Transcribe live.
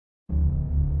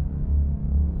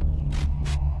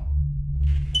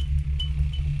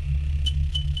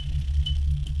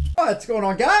What's going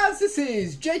on, guys? This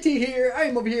is JT here. I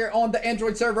am over here on the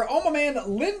Android server on my man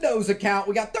Lindo's account.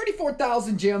 We got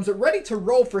 34,000 gems ready to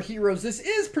roll for heroes. This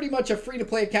is pretty much a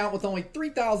free-to-play account with only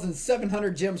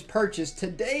 3,700 gems purchased.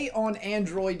 Today on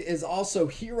Android is also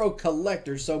Hero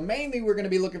Collector. So mainly we're going to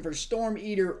be looking for Storm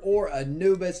Eater or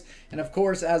Anubis. And of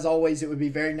course, as always, it would be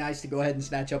very nice to go ahead and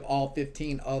snatch up all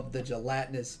 15 of the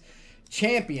gelatinous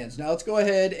champions. Now let's go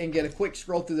ahead and get a quick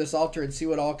scroll through this altar and see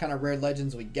what all kind of rare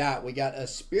legends we got. We got a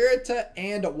Spirita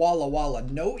and a Walla Walla.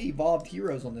 No evolved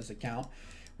heroes on this account,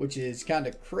 which is kind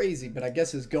of crazy, but I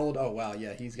guess his gold, oh wow,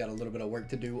 yeah, he's got a little bit of work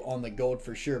to do on the gold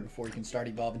for sure before he can start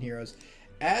evolving heroes.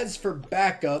 As for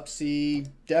backups, he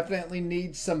definitely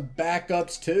needs some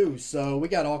backups too. So we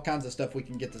got all kinds of stuff we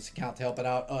can get this account to help it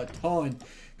out a ton.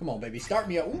 Come on, baby. Start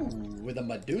me out. Ooh, with a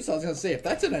Medusa. I was going to say, if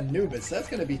that's an Anubis, that's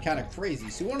going to be kind of crazy.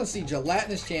 So we want to see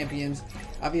gelatinous champions.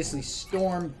 Obviously,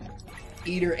 Storm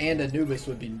Eater and Anubis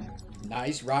would be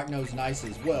nice. Rockno's nice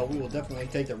as well. We will definitely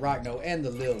take the Rockno and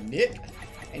the Lil Nick.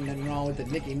 Ain't nothing wrong with the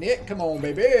Nicky Nick. Come on,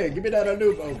 baby. Give me that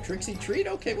Anubis. Oh, Trixie Treat.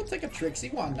 Okay, we'll take a Trixie.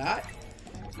 Why not?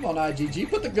 Come on, IGG.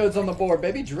 Put the goods on the board,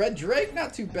 baby. Dread Drake.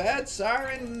 Not too bad.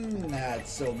 Siren. Not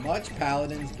so much.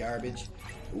 Paladins. Garbage.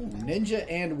 Ooh, Ninja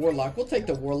and Warlock. We'll take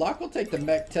the Warlock. We'll take the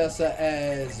Mech Tessa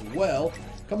as well.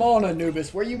 Come on,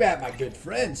 Anubis. Where you at, my good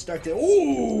friend? Start to...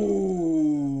 Ooh!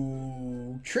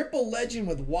 Triple Legend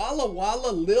with Walla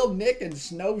Walla, Lil Nick, and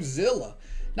Snowzilla.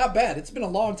 Not bad. It's been a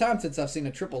long time since I've seen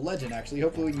a Triple Legend, actually.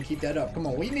 Hopefully we can keep that up. Come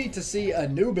on. We need to see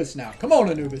Anubis now. Come on,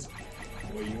 Anubis.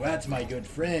 Where you at, my good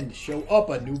friend? Show up,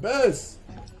 Anubis.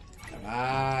 Come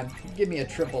on. Give me a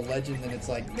triple legend, and it's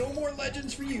like, no more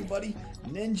legends for you, buddy.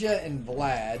 Ninja and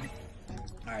Vlad.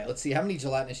 Alright, let's see. How many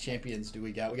gelatinous champions do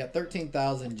we got? We got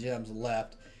 13,000 gems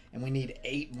left, and we need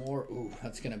 8 more. Ooh,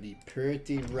 that's going to be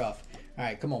pretty rough.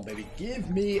 Alright, come on, baby. Give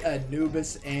me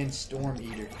Anubis and Storm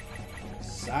Eater.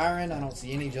 Siren, I don't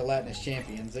see any gelatinous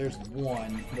champions. There's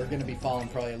one. We're going to be falling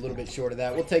probably a little bit short of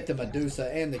that. We'll take the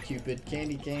Medusa and the Cupid.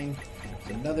 Candy King. It's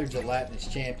another gelatinous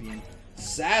champion.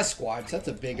 Sasquatch, that's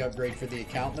a big upgrade for the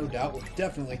account, no doubt. We'll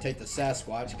definitely take the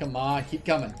Sasquatch. Come on, keep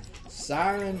coming.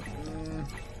 Siren,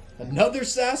 another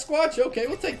Sasquatch? Okay,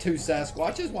 we'll take 2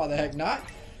 Sasquatches. Why the heck not?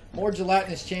 More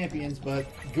gelatinous champions, but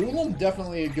Golem,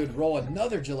 definitely a good roll.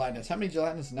 Another gelatinous. How many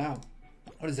gelatinous now?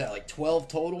 What is that, like 12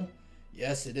 total?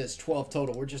 Yes, it is 12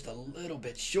 total. We're just a little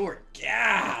bit short.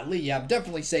 Golly, yeah, I'm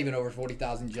definitely saving over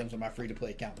 40,000 gems on my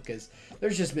free-to-play account because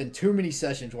there's just been too many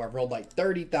sessions where I've rolled like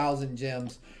 30,000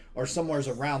 gems or somewhere's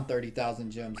around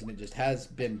 30,000 gems, and it just has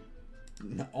been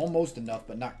almost enough,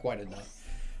 but not quite enough.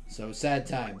 So, sad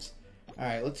times. All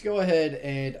right, let's go ahead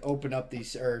and open up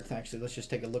these, or actually, let's just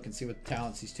take a look and see what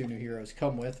talents these 2 new heroes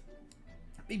come with.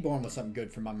 Be born with something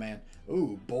good for my man.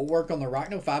 Ooh, Bulwark on the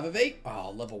Rockno, 5 of 8.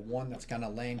 Oh, level 1, that's kind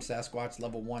of lame. Sasquatch,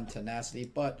 level 1 tenacity,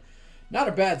 but not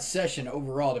a bad session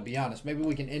overall, to be honest. Maybe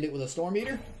we can end it with a Storm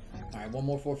Eater. All right, one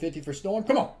more 450 for Storm.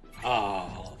 Come on.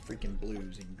 Oh, freaking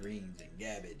blues and greens and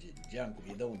garbage and junk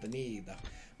we don't need.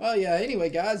 Well, yeah, anyway,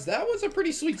 guys, that was a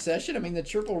pretty sweet session. I mean, the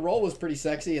triple roll was pretty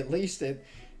sexy, at least.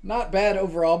 Not bad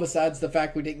overall, besides the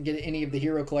fact we didn't get any of the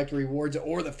Hero Collector rewards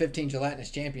or the 15 gelatinous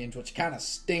champions, which kind of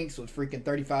stinks with freaking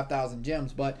 35,000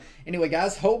 gems. But anyway,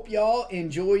 guys, hope y'all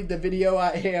enjoyed the video.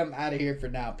 I am out of here for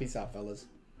now. Peace out, fellas.